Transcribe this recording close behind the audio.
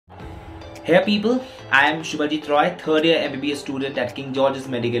Hey people, I am Shubhajeet Roy, third year M.B.B.S student at King George's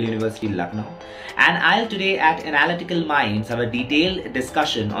Medical University, Lucknow. And I'll today at Analytical Minds have a detailed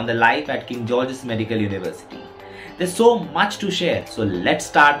discussion on the life at King George's Medical University. There's so much to share, so let's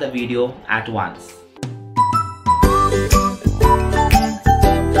start the video at once.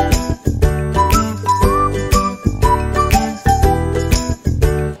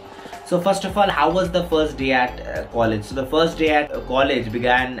 So first of all, how was the first day at college? So the first day at college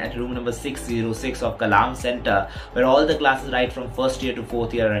began at room number 606 of Kalam Center, where all the classes right from first year to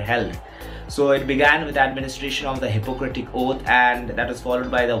fourth year are held. So it began with administration of the Hippocratic Oath, and that was followed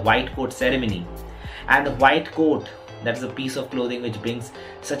by the white coat ceremony. And the white coat, that is a piece of clothing which brings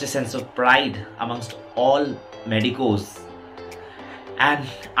such a sense of pride amongst all medicos. And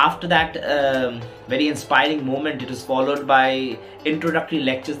after that very inspiring moment, it was followed by introductory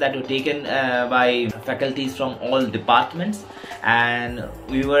lectures that were taken by faculties from all departments, and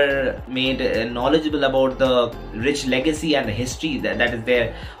we were made knowledgeable about the rich legacy and the history that is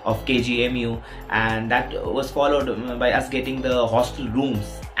there of KGMU, and that was followed by us getting the hostel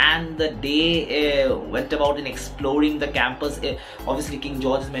rooms. And the day went about in exploring the campus. Obviously King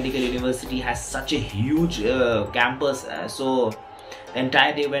George's Medical University has such a huge campus, so the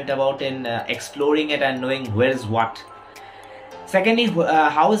entire day went about in exploring it and knowing where is what. Secondly,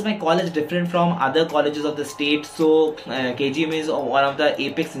 how is my college different from other colleges of the state? So KGMU is one of the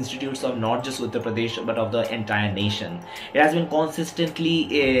apex institutes of not just Uttar Pradesh but of the entire nation. It has been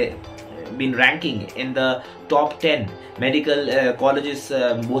consistently been ranking in the top 10 medical colleges,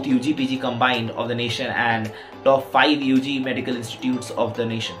 both UG PG combined, of the nation, and top 5 UG medical institutes of the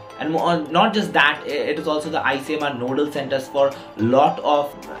nation. And not just that, it is also the ICMR nodal centers for lot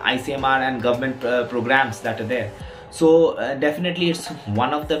of ICMR and government programs that are there. So definitely it's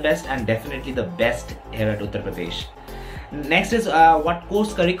one of the best, and definitely the best here at Uttar Pradesh. Next is what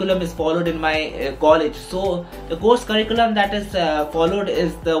course curriculum is followed in my college. So the course curriculum that is followed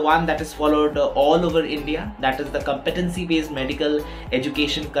is the one that is followed all over India. That is the competency based medical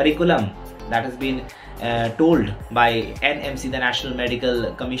education curriculum that has been told by NMC, the National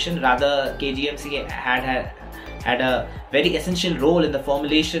Medical Commission. Rather, KGMC had a very essential role in the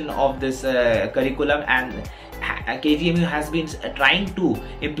formulation of this curriculum, and KGMU has been trying to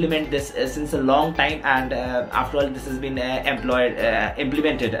implement this since a long time, and after all this has been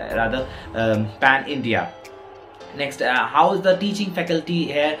implemented pan-India. Next, how is the teaching faculty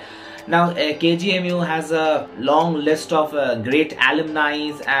here? Now KGMU has a long list of great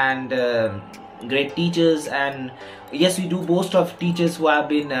alumni and great teachers, and yes, we do boast of teachers who have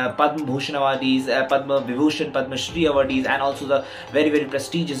been Padma Bhushan awardees, Padma Vibhushan, Padma Shri awardees, and also the very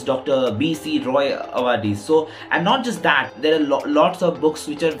prestigious Dr. B.C. Roy awardees. So, and not just that, there are lots of books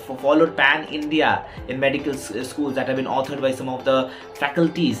which are followed pan-India in medical schools that have been authored by some of the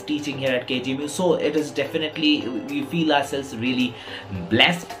faculties teaching here at KGMU. So it is definitely, we feel ourselves really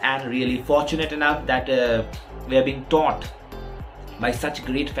blessed and really fortunate enough that we are being taught by such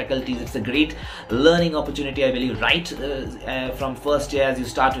great faculties. It's a great learning opportunity, I believe, right from first year as you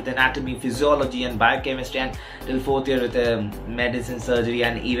start with anatomy, physiology and biochemistry, and till fourth year with medicine, surgery,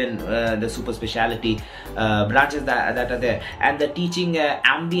 and even the super specialty branches that are there. And the teaching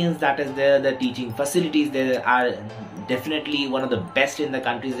ambience that is there, the teaching facilities there are definitely one of the best in the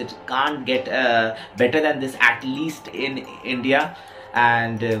countries. It can't get better than this, at least in India.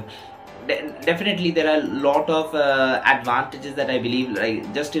 And definitely there are a lot of advantages that I believe,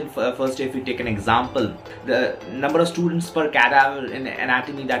 like just in first year, if you take an example, the number of students per cadaver in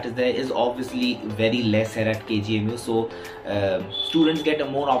anatomy that is there is obviously very less here at KGMU. So students get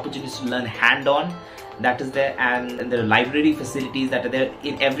more opportunities to learn hand-on, that is there, and the library facilities that are there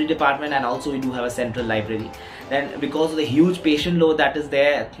in every department, and also we do have a central library. Then because of the huge patient load that is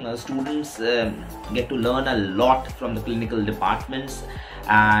there, students get to learn a lot from the clinical departments.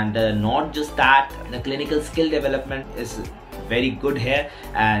 And not just that, the clinical skill development is very good here,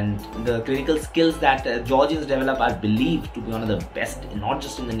 and the clinical skills that Georgians develop are believed to be one of the best, not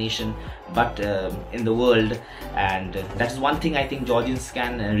just in the nation but in the world. And that is one thing I think Georgians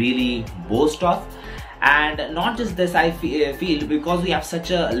can really boast of. And not just this, I feel because we have such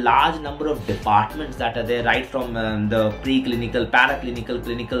a large number of departments that are there, right from the preclinical, paraclinical,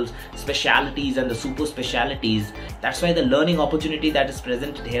 clinical specialities and the super specialities. That's why the learning opportunity that is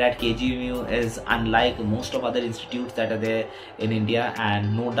presented here at KGMU is unlike most of other institutes that are there in India,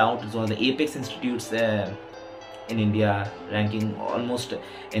 and no doubt it's one of the apex institutes in India, ranking almost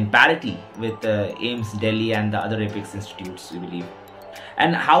in parity with AIIMS Delhi and the other apex institutes, we believe.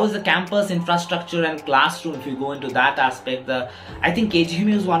 And how is the campus infrastructure and classroom? If you go into that aspect, I think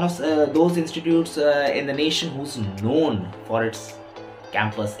KGMU is one of those institutes in the nation who's known for its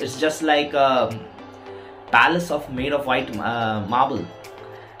campus. It's just like a palace made of white marble,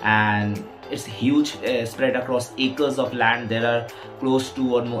 and it's huge, spread across acres of land. There are close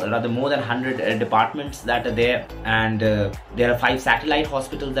to, or more than 100 departments that are there, and there are 5 satellite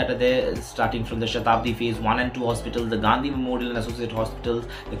hospitals that are there, starting from the Shatabdi Phase 1 and 2 hospitals, the Gandhi Memorial and Associate Hospitals,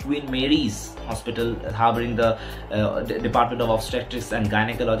 the Queen Mary's Hospital harboring the Department of Obstetrics and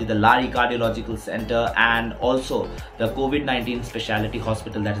Gynecology, the Lari Cardiological Center, and also the COVID-19 Specialty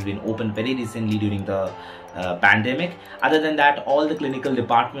Hospital that has been opened very recently during the pandemic. Other than that, all the clinical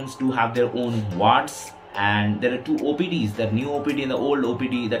departments do have their own wards, and there are 2 OPDs, the new OPD and the old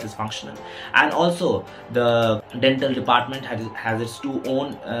OPD that is functional. And also the dental department has its 2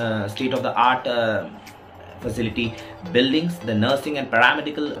 own state-of-the-art facility buildings. The nursing and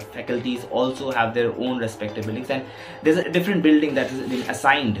paramedical faculties also have their own respective buildings, and there's a different building that has been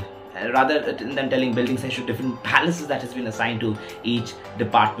assigned, rather than telling buildings, I should different palaces that has been assigned to each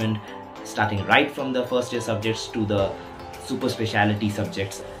department, starting right from the first year subjects to the super specialty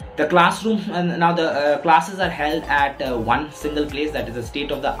subjects. The classroom, and now the classes are held at one single place, that is a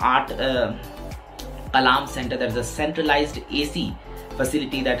state-of-the-art alarm center. There is a centralized AC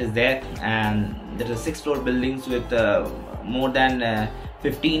facility that is there, and there are 6-floor buildings with more than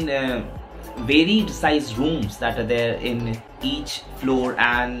 15 varied size rooms that are there in each floor,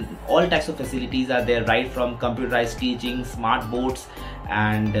 and all types of facilities are there, right from computerized teaching, smart boards,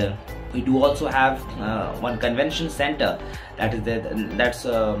 and we do also have one convention center that is there. That's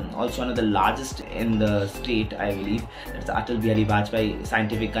also one of the largest in the state, I believe. That's the Atal Bihari Vajpayee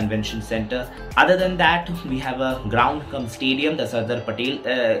Scientific Convention Center. Other than that, we have a ground come stadium, the Sardar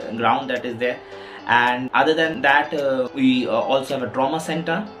Patel ground that is there. And other than that, we also have a trauma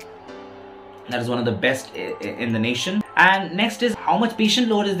center that is one of the best in the nation. And next is how much patient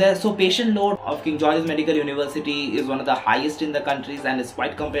load is there. So patient load of King George's Medical University is one of the highest in the countries, and is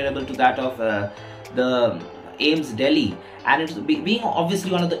quite comparable to that of the AIIMS Delhi. And it's being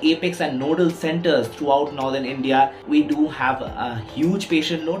obviously one of the apex and nodal centers throughout northern India, we do have a huge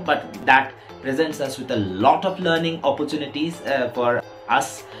patient load, but that presents us with a lot of learning opportunities for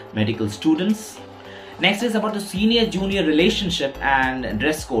us medical students. Next is about the senior-junior relationship and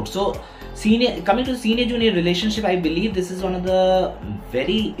dress code. So coming to senior-junior relationship, I believe this is one of the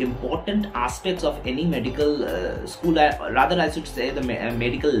very important aspects of any medical school, rather I should say the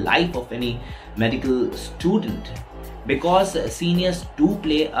medical life of any medical student, because seniors do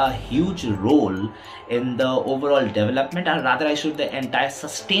play a huge role in the overall development, or rather I should the entire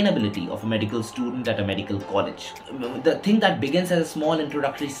sustainability of a medical student at a medical college. The thing that begins as a small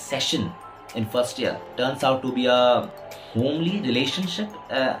introductory session in first year turns out to be a homely relationship,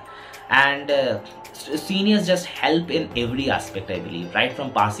 and seniors just help in every aspect, I believe, right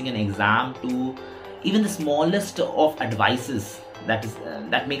from passing an exam to even the smallest of advices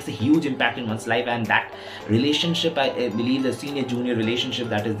that makes a huge impact in one's life. And that relationship, I believe, the senior junior relationship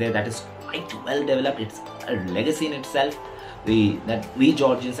that is there, that is quite well developed. It's a legacy in itself that we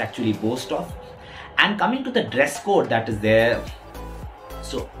Georgians actually boast of. And coming to the dress code that is there,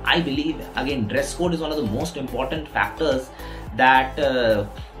 so I believe again dress code is one of the most important factors that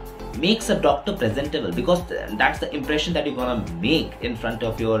makes a doctor presentable, because that's the impression that you're gonna make in front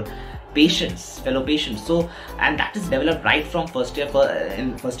of your fellow patients. So, and that is developed right from first year.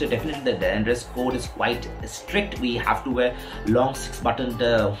 In first year, definitely the dress code is quite strict. We have to wear long 6-buttoned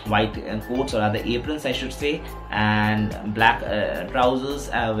white coats, or rather aprons I should say, and black trousers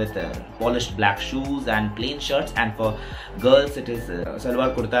with polished black shoes and plain shirts. And for girls it is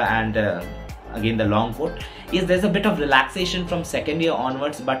salwar kurta and again the long coat. Yes, there's a bit of relaxation from second year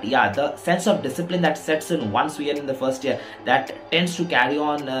onwards, but yeah, the sense of discipline that sets in once we are in the first year, that tends to carry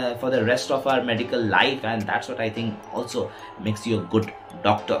on for the rest of our medical life, and that's what I think also makes you a good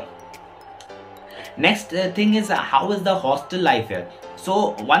doctor. Next thing is how is the hostel life here?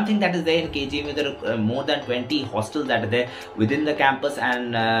 So one thing that is there in KGMU, there are more than 20 hostels that are there within the campus,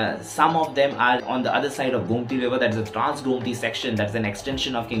 and some of them are on the other side of Gomti River. That is a Trans Gomti section, that is an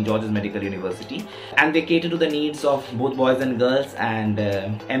extension of King George's Medical University, and they cater to the needs of both boys and girls, and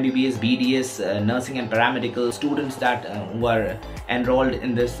M.B.B.S, BDS, nursing and paramedical students that who are enrolled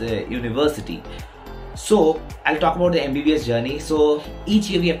in this university. So I'll talk about the M.B.B.S journey. So each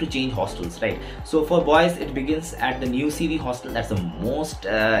year we have to change hostels, right? So for boys it begins at the New CV hostel. That's the most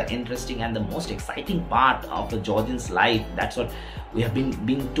interesting and the most exciting part of a Georgian's life. That's what we have been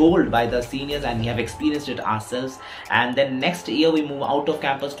being told by the seniors, and we have experienced it ourselves. And then next year we move out of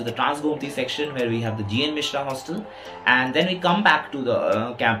campus to the Transgomti section, where we have the G.N. Mishra hostel, and then we come back to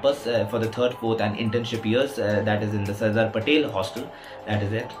the campus for the 3rd, 4th and internship years, that is in the Sardar Patel hostel, that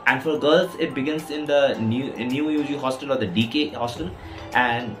is it. And for girls it begins in the new UG hostel or the DK hostel,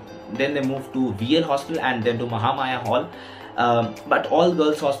 and then they move to VL hostel and then to Mahamaya hall. But all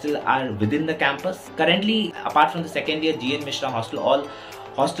girls hostel are within the campus. Currently, apart from the 2nd year G.N. Mishra hostel, all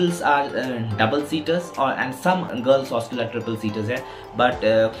hostels are double seaters, and some girls hostel are triple seaters here. But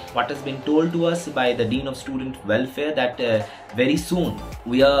what has been told to us by the Dean of Student Welfare, that very soon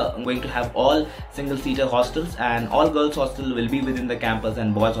we are going to have all single seater hostels, and all girls hostel will be within the campus,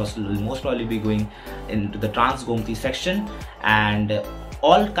 and boys hostel will most probably be going into the Transgomti section. And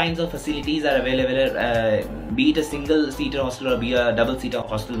all kinds of facilities are available, be it a single seater hostel or be a double seater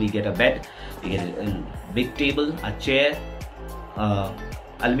hostel. We get a bed, we get a big table, a chair,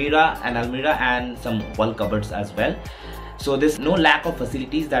 almirah and some wall cupboards as well. So there's no lack of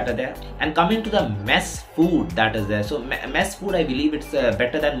facilities that are there. And coming to the mess food that is there, so mess food, I believe it's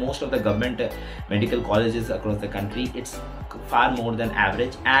better than most of the government medical colleges across the country. It's far more than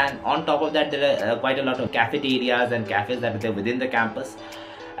average, and on top of that there are quite a lot of cafeterias and cafes that are there within the campus.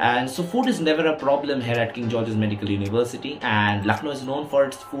 And so food is never a problem here at King George's Medical University, and Lucknow is known for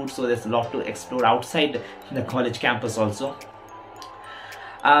its food, so there's a lot to explore outside the college campus also.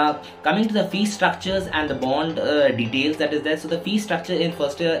 Coming to the fee structures and the bond details that is there. So the fee structure in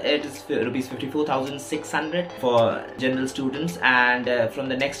first year, it is rupees 54,600 for general students, and from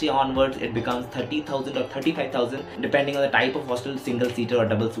the next year onwards it becomes 30,000 or 35,000 depending on the type of hostel, single seater or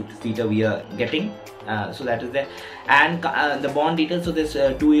double seater we are getting. So that is there. And the bond details, so there's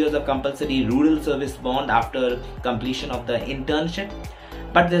 2 years of compulsory rural service bond after completion of the internship.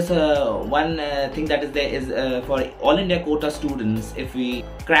 But there's one thing that is there is for all India quota students, if we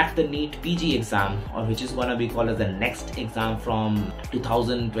crack the NEET PG exam, or which is gonna be called as the next exam from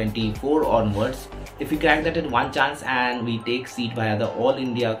 2024 onwards, if we crack that at one chance and we take seat via the all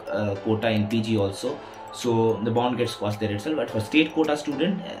India quota in PG also, so the bond gets cost there itself. But for state quota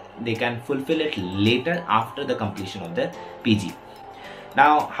student, they can fulfill it later after the completion of the PG.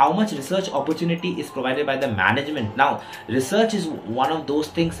 Now, how much research opportunity is provided by the management? Now, research is one of those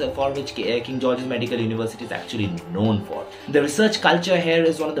things for which King George's Medical University is actually known for. The research culture here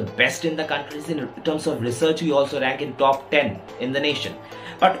is one of the best in the country. In terms of research, we also rank in top 10 in the nation.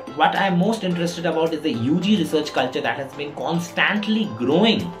 But what I am most interested about is the UG research culture that has been constantly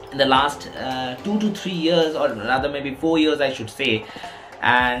growing in the last 2 to 3 years, or rather maybe 4 years I should say.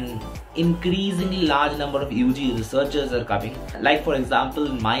 And increasingly large number of UG researchers are coming. Like for example,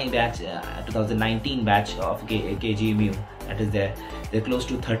 in my batch, 2019 batch of KGMU, that is they're close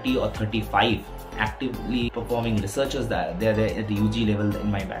to 30 or 35 actively performing researchers that they're there at the UG level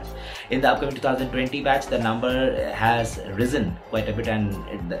in my batch. In the upcoming 2020 batch, the number has risen quite a bit, and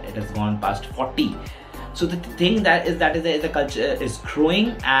it has gone past 40. So the thing that is the culture is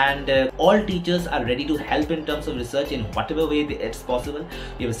growing, and all teachers are ready to help in terms of research in whatever way it's possible.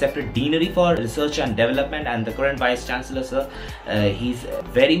 We have a separate deanery for research and development, and the current vice chancellor, sir, he's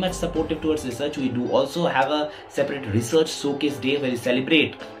very much supportive towards research. We do also have a separate research showcase day where we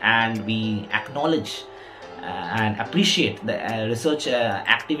celebrate and we acknowledge and appreciate the research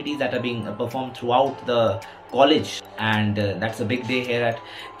activities that are being performed throughout the college, and that's a big day here at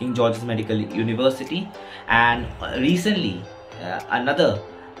King George's Medical University. And recently another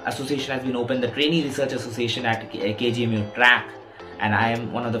association has been opened, the Trainee Research Association at KGMU track, and I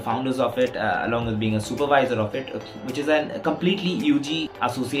am one of the founders of it, along with being a supervisor of it, which is a completely UG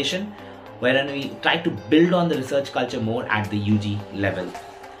association wherein we try to build on the research culture more at the UG level.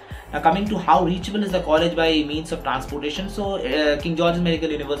 Now, coming to how reachable is the college by means of transportation. So King George's Medical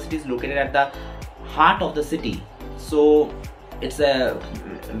University is located at the heart of the city, so it's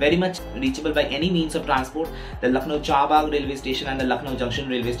very much reachable by any means of transport. The Lucknow Charbagh railway station and the Lucknow Junction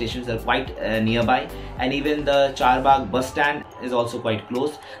railway stations are quite nearby, and even the Charbagh bus stand is also quite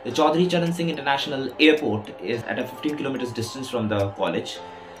close. The Chaudhry Charan Singh International Airport is at a 15 kilometers distance from the college.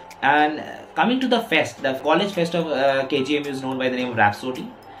 And coming to the fest, the college fest of KGMU is known by the name of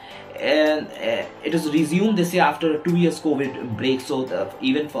Rhapsody. And it was resumed this year after a 2 years COVID break. So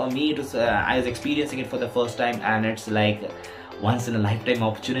even for me, it was I was experiencing it for the first time, and it's like once in a lifetime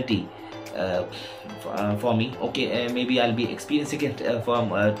opportunity for me. Okay, maybe I'll be experiencing it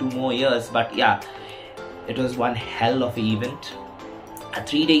for 2 more years, but yeah, it was one hell of an event, a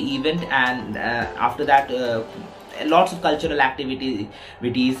 3-day event, and after that lots of cultural activities,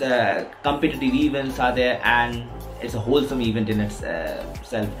 competitive events are there, and it's a wholesome event in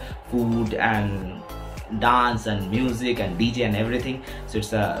itself. Food and dance and music and DJ and everything. So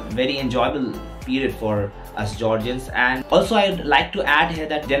it's a very enjoyable period for us Georgians. And also I'd like to add here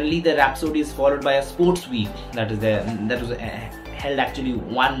that generally the Rhapsody is followed by a sports week that was held actually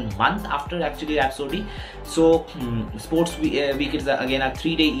 1 month after actually Rhapsody. So sports week is again a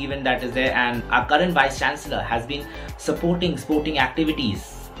 3-day event that is there, and our current Vice Chancellor has been supporting sporting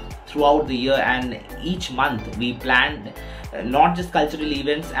activities throughout the year, and each month we planned not just cultural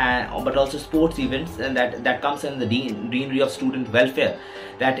events but also sports events, and that comes in the Deanery of Student Welfare,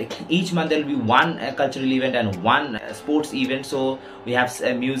 that each month there will be one cultural event and one sports event. So we have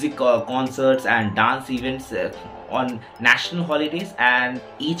music concerts and dance events on national holidays, and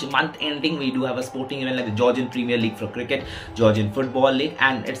each month ending we do have a sporting event like the Georgian Premier League for cricket, Georgian Football League,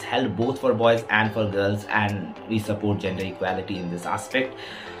 and it's held both for boys and for girls, and we support gender equality in this aspect.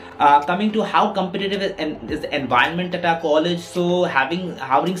 Coming to how competitive is the environment at our college, so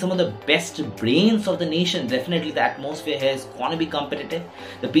having some of the best brains of the nation, definitely the atmosphere here is going to be competitive.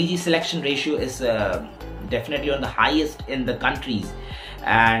 The PG selection ratio is definitely on the highest in the countries,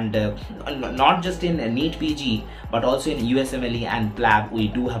 and not just in NEET PG but also in USMLE and PLAB we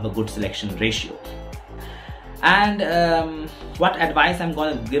do have a good selection ratio. And what advice I'm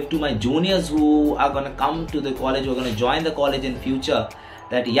going to give to my juniors who are going to come to the college, who are going to join the college in future,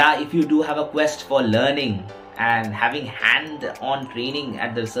 that yeah, if you do have a quest for learning and having hand-on training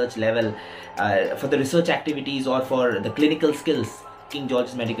at the research level for the research activities or for the clinical skills, King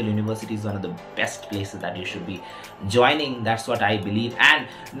George's Medical University is one of the best places that you should be joining. That's what I believe. And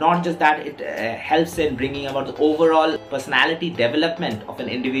not just that, it helps in bringing about the overall personality development of an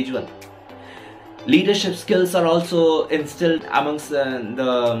individual. Leadership skills are also instilled amongst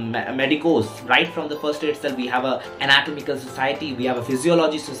the medicos. Right from the first year itself, we have an anatomical society, we have a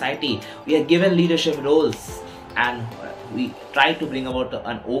physiology society, we are given leadership roles, and we try to bring about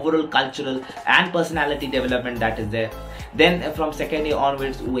an overall cultural and personality development that is there. Then from second year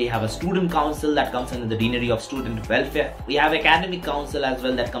onwards, we have a student council that comes under the Deanery of Student Welfare. We have academic council as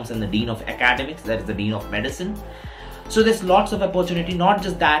well that comes under the Dean of Academics, that is the Dean of Medicine. So there's lots of opportunity. Not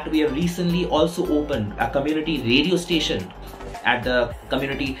just that, we have recently also opened a community radio station at the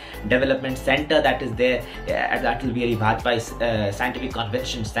Community Development Center that is there at the Atal Bihari Vajpayee Scientific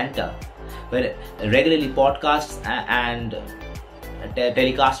Convention Center, where regularly podcasts and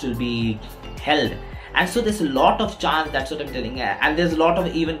telecasts will be held. And so there's a lot of chance, that's what I'm telling you, and there's a lot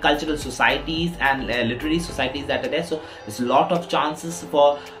of even cultural societies and literary societies that are there. So there's a lot of chances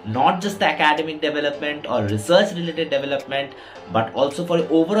for not just the academic development or research related development, but also for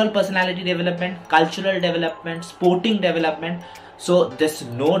overall personality development, cultural development, sporting development. So there's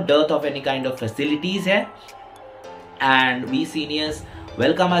no dearth of any kind of facilities here, and we seniors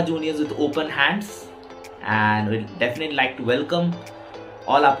welcome our juniors with open hands, and we'd definitely like to welcome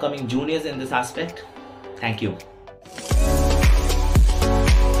all upcoming juniors in this aspect. Thank you.